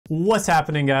What's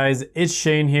happening, guys? It's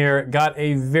Shane here. Got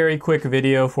a very quick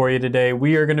video for you today.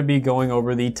 We are going to be going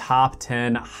over the top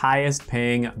 10 highest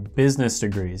paying business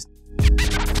degrees.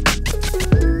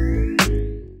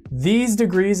 These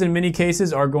degrees in many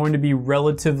cases are going to be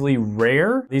relatively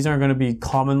rare. These aren't going to be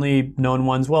commonly known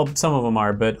ones. Well, some of them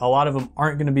are, but a lot of them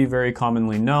aren't going to be very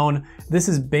commonly known. This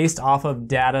is based off of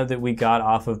data that we got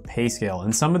off of payscale.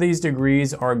 And some of these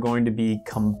degrees are going to be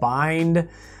combined.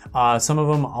 Some of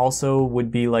them also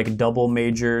would be like double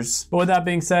majors. But with that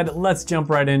being said, let's jump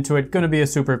right into it. Gonna be a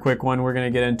super quick one. We're gonna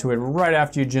get into it right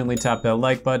after you gently tap that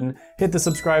like button, hit the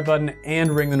subscribe button,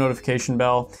 and ring the notification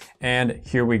bell. And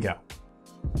here we go.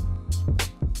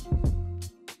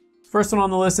 First one on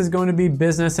the list is going to be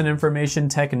business and information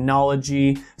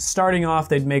technology. Starting off,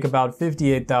 they'd make about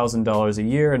 $58,000 a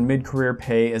year, and mid-career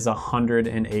pay is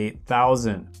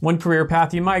 $108,000. One career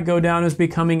path you might go down is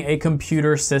becoming a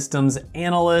computer systems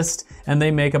analyst, and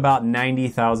they make about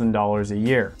 $90,000 a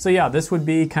year. So yeah, this would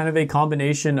be kind of a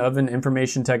combination of an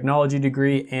information technology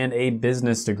degree and a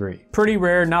business degree. Pretty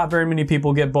rare, not very many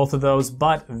people get both of those,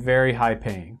 but very high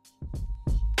paying.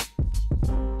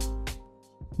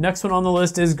 Next one on the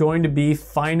list is going to be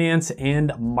finance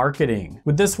and marketing.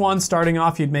 With this one, starting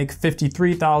off, you'd make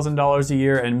 $53,000 a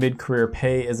year and mid-career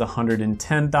pay is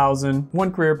 $110,000.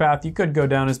 One career path you could go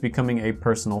down is becoming a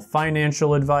personal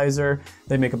financial advisor.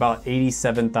 They make about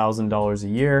 $87,000 a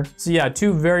year. So yeah,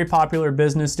 two very popular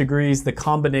business degrees. The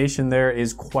combination there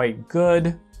is quite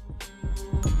good.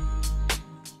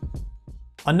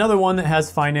 Another one that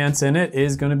has finance in it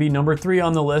is going to be number 3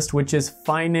 on the list, which is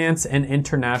finance and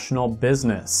international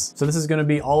business. So this is going to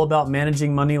be all about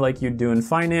managing money like you'd do in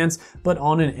finance, but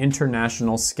on an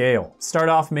international scale. Start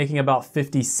off making about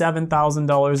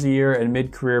 $57,000 a year and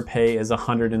mid-career pay is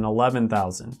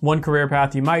 $111,000. One career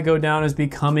path you might go down is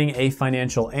becoming a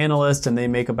financial analyst, and they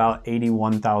make about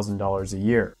 $81,000 a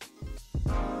year.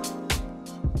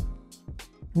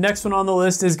 Next one on the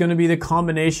list is going to be the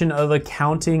combination of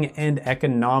accounting and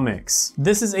economics.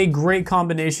 This is a great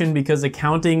combination because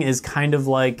accounting is kind of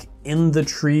like in the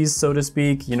trees, so to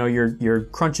speak. You know, you're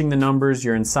crunching the numbers,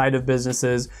 you're inside of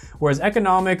businesses, whereas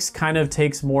economics kind of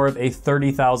takes more of a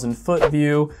 30,000 foot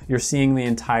view. You're seeing the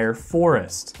entire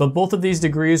forest. But both of these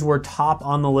degrees were top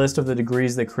on the list of the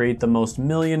degrees that create the most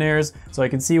millionaires, so I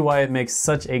can see why it makes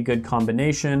such a good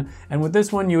combination. And with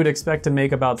this one, you would expect to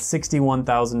make about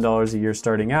 $61,000 a year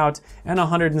starting out and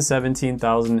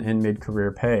 $117,000 in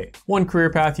mid-career pay. One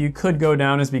career path you could go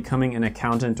down is becoming an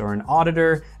accountant or an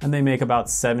auditor, and they make about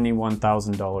 $71,000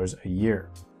 a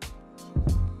year.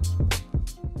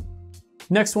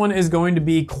 Next one is going to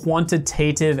be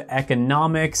quantitative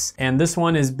economics, and this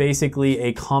one is basically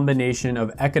a combination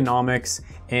of economics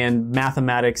and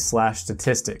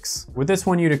mathematics/statistics. With this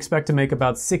one, you'd expect to make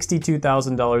about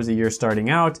 $62,000 a year starting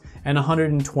out and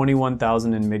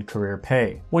 $121,000 in mid-career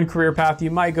pay. One career path you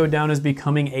might go down is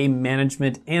becoming a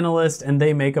management analyst, and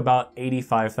they make about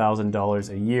 $85,000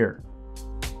 a year.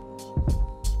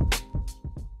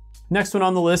 Next one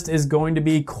on the list is going to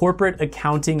be corporate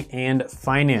accounting and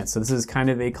finance. So this is kind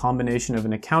of a combination of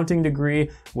an accounting degree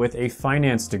with a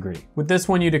finance degree. With this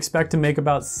one, you'd expect to make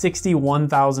about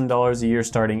 $61,000 a year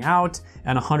starting out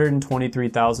and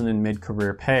 $123,000 in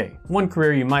mid-career pay. One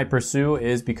career you might pursue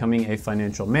is becoming a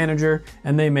financial manager,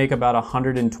 and they make about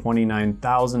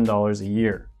 $129,000 a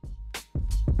year.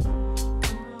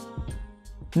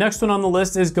 Next one on the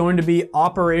list is going to be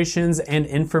operations and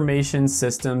information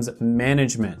systems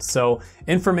management. So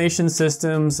information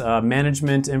systems,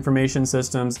 management information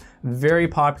systems, very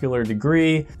popular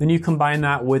degree. Then you combine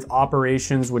that with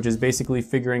operations, which is basically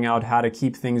figuring out how to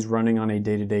keep things running on a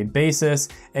day-to-day basis.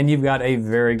 And you've got a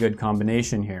very good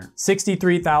combination here.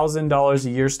 $63,000 a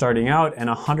year starting out and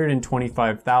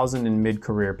 $125,000 in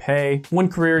mid-career pay. One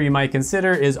career you might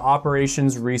consider is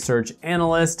operations research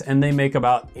analyst, and they make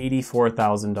about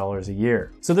 $84,000 a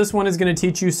year. So this one is going to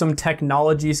teach you some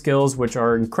technology skills, which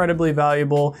are incredibly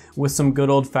valuable, with some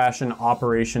good old-fashioned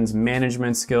operations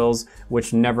management skills,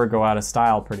 which never go out of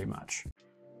style pretty much.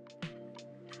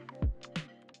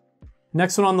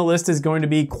 Next one on the list is going to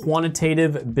be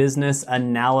quantitative business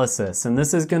analysis. And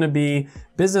this is going to be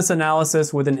business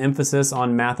analysis with an emphasis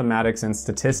on mathematics and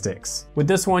statistics. With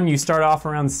this one, you start off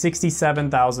around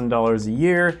 $67,000 a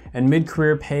year, and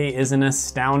mid-career pay is an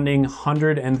astounding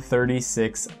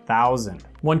 $136,000.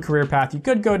 One career path you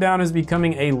could go down is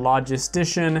becoming a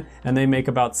logistician, and they make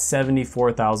about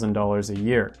 $74,000 a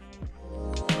year.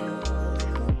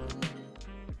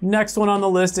 Next one on the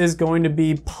list is going to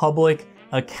be public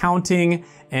accounting.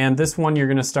 And this one, you're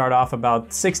gonna start off about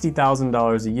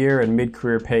 $60,000 a year, and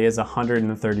mid-career pay is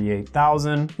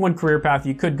 $138,000. One career path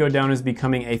you could go down is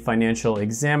becoming a financial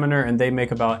examiner, and they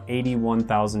make about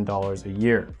 $81,000 a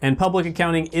year. And public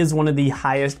accounting is one of the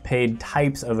highest paid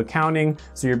types of accounting,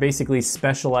 so you're basically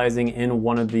specializing in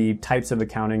one of the types of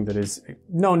accounting that is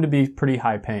known to be pretty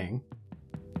high paying.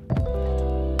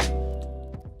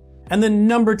 And then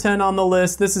number 10 on the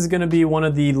list, this is gonna be one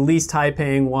of the least high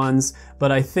paying ones,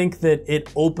 but I think that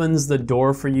it opens the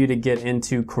door for you to get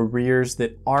into careers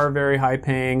that are very high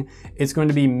paying. It's going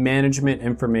to be management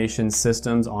information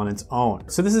systems on its own.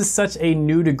 So this is such a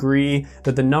new degree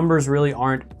that the numbers really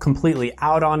aren't completely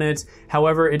out on it.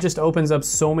 However, it just opens up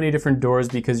so many different doors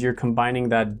because you're combining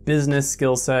that business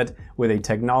skill set with a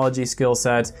technology skill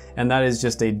set, and that is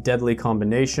just a deadly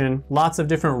combination. Lots of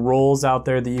different roles out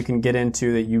there that you can get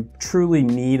into that you truly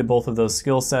need both of those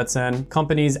skill sets in.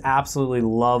 Companies absolutely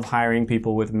love hiring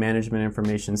people with management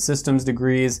information systems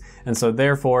degrees, and so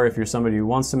therefore, if you're somebody who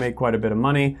wants to make quite a bit of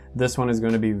money, this one is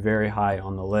going to be very high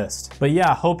on the list. But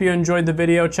yeah, hope you enjoyed the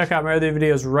video. Check out my other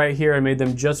videos right here. I made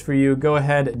them just for you. Go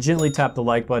ahead, gently tap the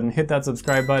like button, hit that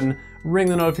subscribe button, ring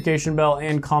the notification bell,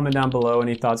 and comment down below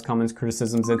any thoughts, comments,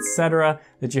 criticisms, etc.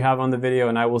 that you have on the video,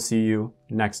 and I will see you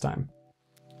next time.